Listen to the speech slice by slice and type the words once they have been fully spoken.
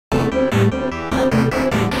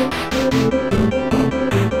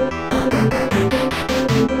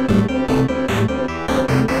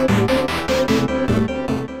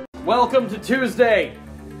Welcome to Tuesday!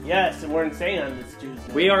 Yes, and we're insane on this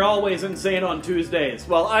Tuesday. We are always insane on Tuesdays.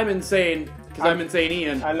 Well, I'm insane, because I'm insane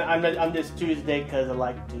Ian. I'm this Tuesday because I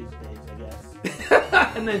like Tuesdays, I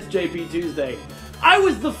guess. And then it's JP Tuesday. I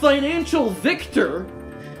was the financial victor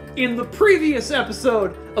in the previous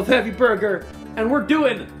episode of Heavy Burger, and we're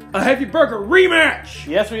doing a Heavy Burger rematch!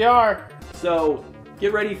 Yes, we are! So,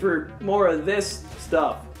 get ready for more of this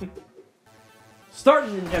stuff.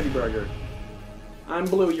 Starting in Heavy Burger. I'm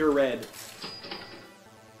blue, you're red.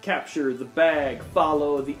 Capture the bag,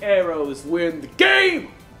 follow the arrows, win the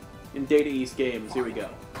game! In Data East games, here we go.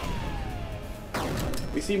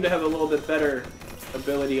 We seem to have a little bit better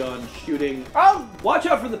ability on shooting. Oh! Watch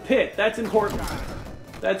out for the pit, that's important.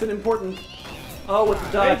 That's an important... Oh, with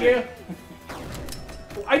the dodging. Thank you.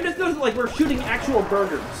 I just noticed like we're shooting actual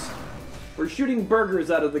burgers. We're shooting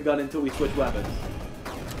burgers out of the gun until we switch weapons.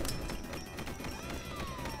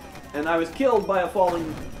 And I was killed by a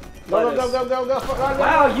falling lettuce. Go.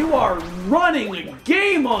 Wow, you are running a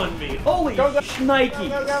game on me! Holy shnikes!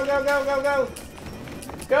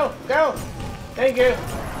 Go. Thank you.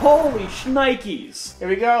 Holy shnikes! Here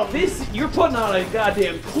we go. You're putting on a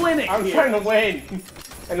goddamn clinic I'm here. trying to win.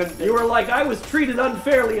 And then You were like, I was treated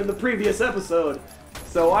unfairly in the previous episode,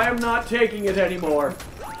 so I am not taking it anymore.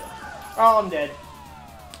 Oh, I'm dead.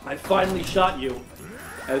 I finally shot you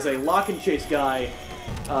as a lock and chase guy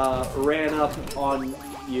ran up on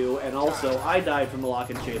you, and also I died from the lock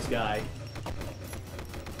and chase guy.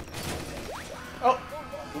 Oh,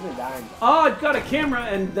 you've been dying. Oh, I got a camera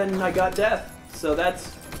and then I got death, so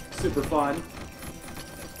that's super fun.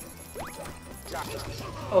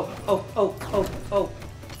 Oh.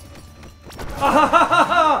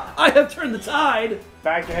 I have turned the tide!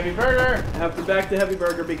 Back to Heavy Burger. I have to back to Heavy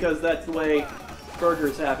Burger because that's the way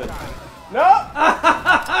burgers happen. No!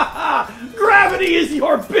 Gravity is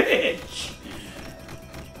your bitch!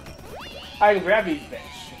 I'm Gravy's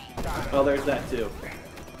bitch. Oh, there's that too.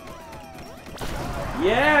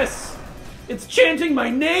 Yes! It's chanting my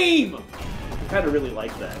name! I kinda really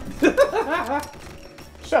like that.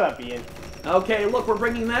 Shut up, Ian. Okay, look, we're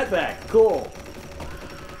bringing that back. Cool.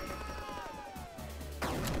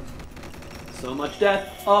 So much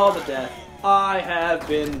death. Oh, the death. I have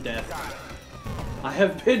been deathed. I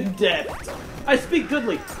have been deathed. I speak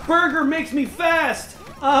goodly. Burger makes me fast.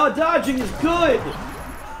 Dodging is good.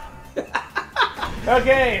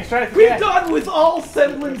 Okay, try to We've done with all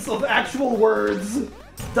semblance of actual words.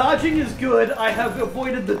 Dodging is good. I have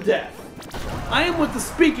avoided the death. I am what the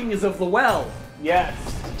speaking is of the well. Yes.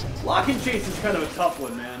 Lock and chase is kind of a tough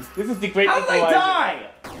one, man. This is the great How did I equalizer.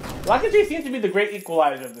 die? Lock and chase seems to be the great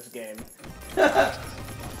equalizer of this game. I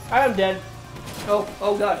am dead.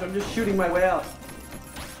 Oh gosh, I'm just shooting my way out.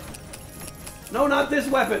 No, not this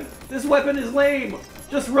weapon. This weapon is lame.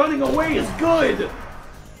 Just running away is good.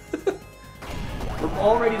 We're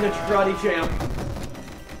already the karate champ.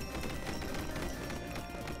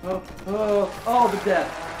 Oh, the death.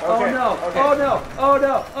 Okay, Oh no, okay.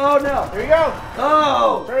 oh no. Here we go.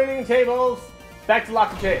 Oh! Turning tables. Back to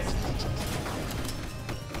lock and chase.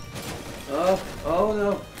 Oh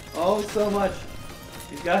no. Oh, so much.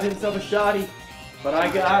 He's got himself a shotty, but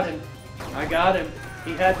I got him.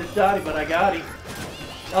 He had the shotty, but I got him.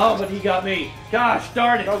 Oh, but he got me. Gosh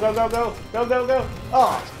darn it. Go.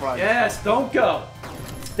 Oh, front. Yes, don't go.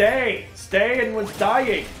 Stay and was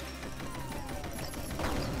dying.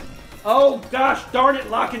 Oh gosh darn it,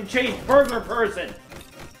 lock and chase burglar person.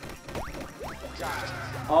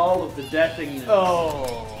 All of the Deathingtons.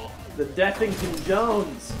 Oh. The Deathington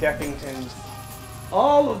Jones. Deathingtons.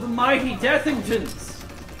 All of the mighty Deathingtons.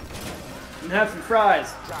 And have some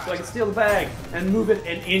fries so I can steal the bag and move it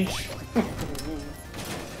an inch.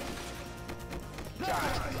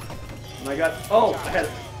 And I got,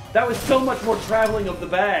 that was so much more traveling of the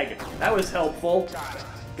bag. That was helpful.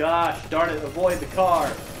 Gosh darn it, avoid the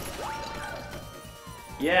car.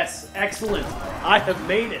 Yes, excellent. I have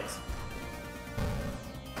made it.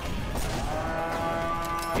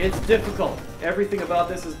 It's difficult. Everything about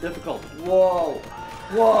this is difficult. Whoa.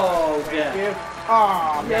 Thank you.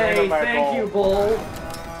 Oh, Yay, thank you, bull.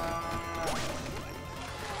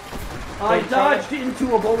 I dodged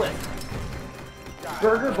into a bullet.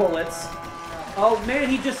 Burger bullets. Oh man,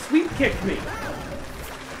 he just sweep kicked me.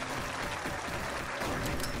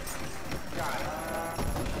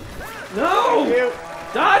 No! Thank you.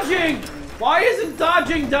 Dodging! Why isn't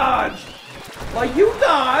dodging dodged? Like, you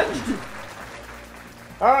dodged!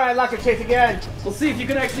 Alright, lock and chase again. We'll see if you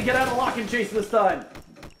can actually get out of lock and chase this time.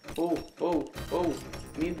 Oh.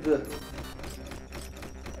 Need the...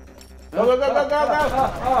 Go, go, go, go,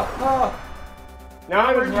 go, go! Now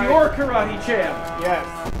I'm I'm right. your karate champ. Yes.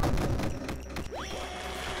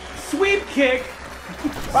 Sweep kick.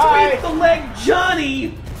 Bye. Sweep the leg,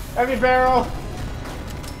 Johnny. Heavy barrel.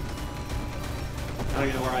 I don't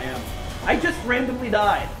even know where I am. I just randomly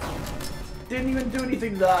died. Didn't even do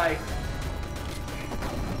anything to die.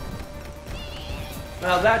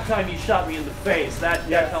 Well, that time you shot me in the face. That's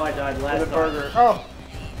how I died last With a time. burger. Oh.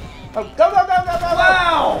 Oh, go, go, go, go, go, go!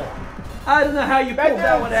 Wow! I don't know how you pulled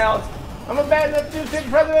that one out. I'm a bad enough to take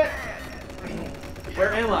president.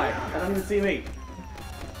 Where am I? I don't even see me.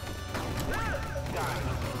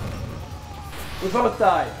 We both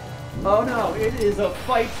died. Oh no, it is a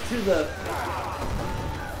fight to the...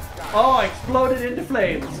 Oh, I exploded into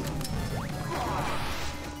flames.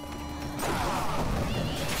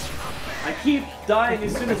 I keep dying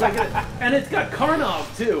as soon as I get it. And it's got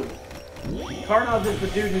Karnov too. Karnov is the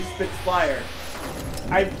dude who spits fire.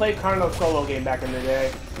 I played Karnov's solo game back in the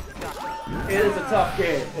day. It is a tough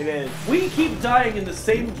game. It is. We keep dying in the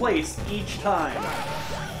same place each time.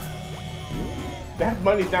 That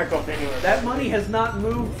money's not going anywhere. That money has not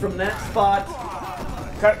moved from that spot.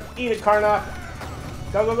 Eat it, Karnov.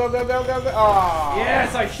 Go, go, go, go, go, go, go. Oh.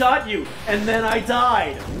 Yes, I shot you, and then I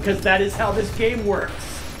died. Because that is how this game works.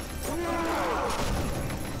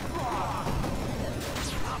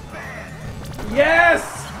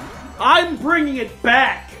 Yes! I'm bringing it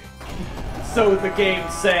back! So the game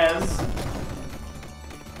says.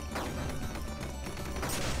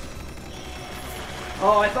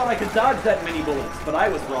 Oh, I thought I could dodge that many bullets, but I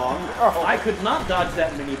was wrong. Oh. I could not dodge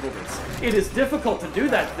that many bullets. It is difficult to do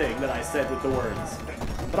that thing that I said with the words.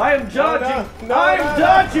 But I am dodging! I'm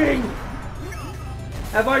dodging!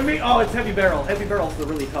 Have I made... Oh, it's Heavy Barrel. Heavy Barrel's the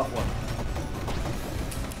really tough one.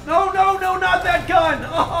 No, no, no, not that gun!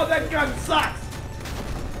 Oh, that gun sucks!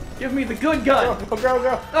 Give me the good gun! Go, go,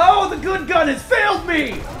 go. Oh, the good gun has failed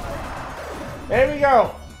me! There we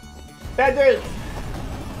go. That did.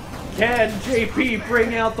 Can JP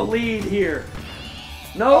bring out the lead here?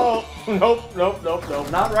 Nope. Oh, nope, nope, nope, nope.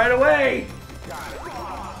 Not right away!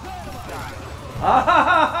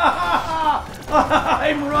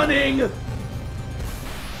 I'm running!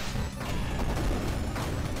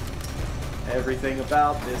 Everything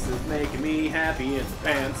about this is making me happy in the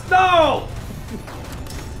pants. No!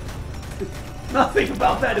 Nothing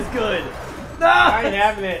about that is good. No! I ain't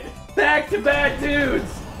having it. Back to back dudes.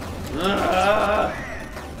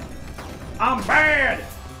 I'm bad.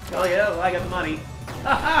 Oh yeah, well, I got the money.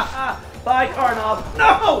 Bye, Karnov.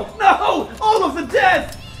 No, no! All of the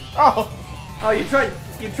death. Oh. Oh, you tried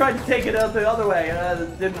to take it out the other way.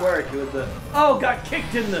 It didn't work. It was the got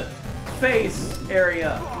kicked in the face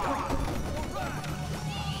area.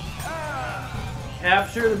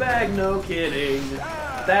 Capture the bag, no kidding.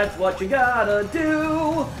 That's what you gotta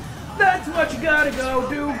do. That's what you gotta go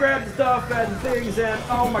do. Grab the stuff and things and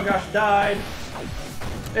oh my gosh, died.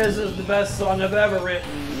 This is the best song I've ever written.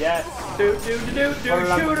 Yes. Do, shoot him in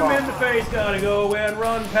the face. Gotta go and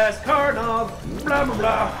run past Karnov. Blah, blah,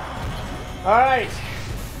 blah. Alright.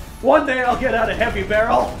 One day I'll get out a Heavy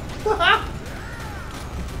Barrel.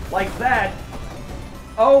 Like that.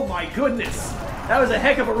 Oh my goodness. That was a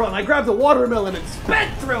heck of a run. I grabbed the watermelon and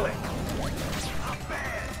sped through it.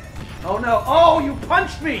 Oh no. Oh, you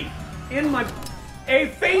punched me in my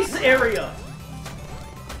face area.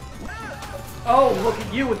 Oh, look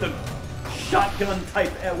at you with the shotgun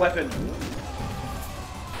type weapon.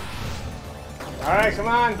 All right, come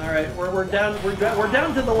on. All right, we're down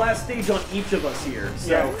to the last stage on each of us here.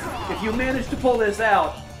 So if you manage to pull this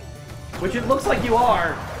out, which it looks like you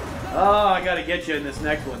are, oh, I gotta get you in this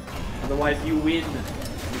next one. Otherwise, you win.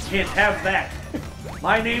 You can't have that.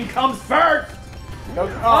 My name comes first. Oh,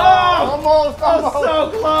 almost. Oh,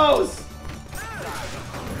 so close.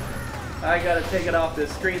 I gotta take it off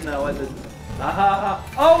this screen though. And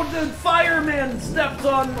oh, the fireman stepped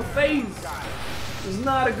on my face. It's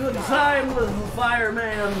not a good time with the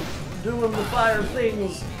fireman doing the fire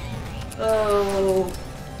things. Oh,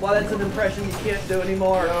 well, that's an impression you can't do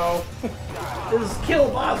anymore. No. This is Kill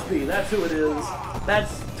Bosby. That's who it is.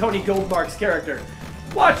 That's Tony Goldmark's character.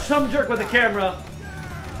 Watch Some Jerk with a Camera.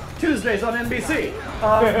 Tuesdays on NBC.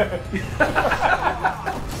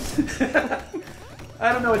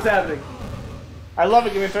 I don't know what's happening. I love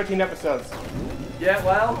it. Give me 13 episodes. Yeah,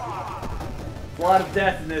 well, a lot of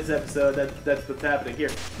death in this episode. That's what's happening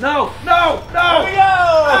here. No, no, no! Here we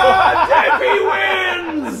go! JP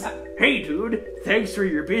wins! Hey, dude, thanks for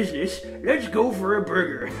your business. Let's go for a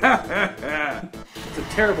burger. It's a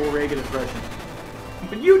terrible Reagan impression.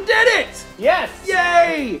 But you did it! Yes!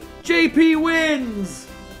 Yay! JP wins!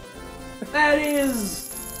 That is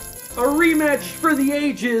A rematch for the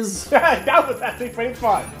ages. That was actually pretty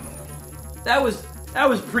fun. That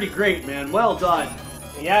was pretty great, man. Well done.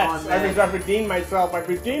 Yes, I've redeemed myself. I've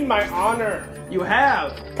redeemed my honor. You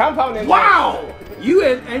have. Compound and Wow!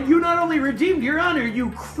 And you not only redeemed your honor, you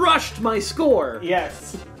crushed my score.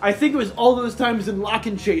 Yes. I think it was all those times in Lock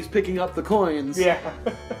and Chase picking up the coins. Yeah.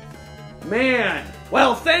 Man.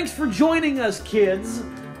 Well, thanks for joining us, kids,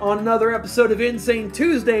 on another episode of Insane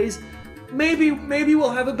Tuesdays. Maybe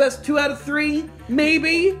we'll have a best 2 out of 3.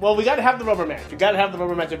 Maybe. Well, we gotta have the rubber match. We gotta have the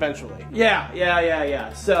rubber match eventually.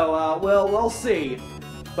 Yeah. So, we'll see.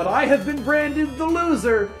 But I have been branded the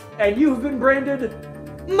loser, and you have been branded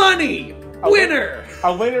money winner.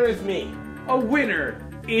 A winner is me. A winner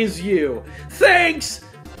is you. Thanks.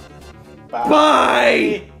 Bye.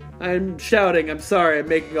 Bye. I'm shouting. I'm sorry. I'm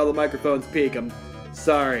making all the microphones peak. I'm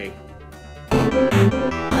sorry.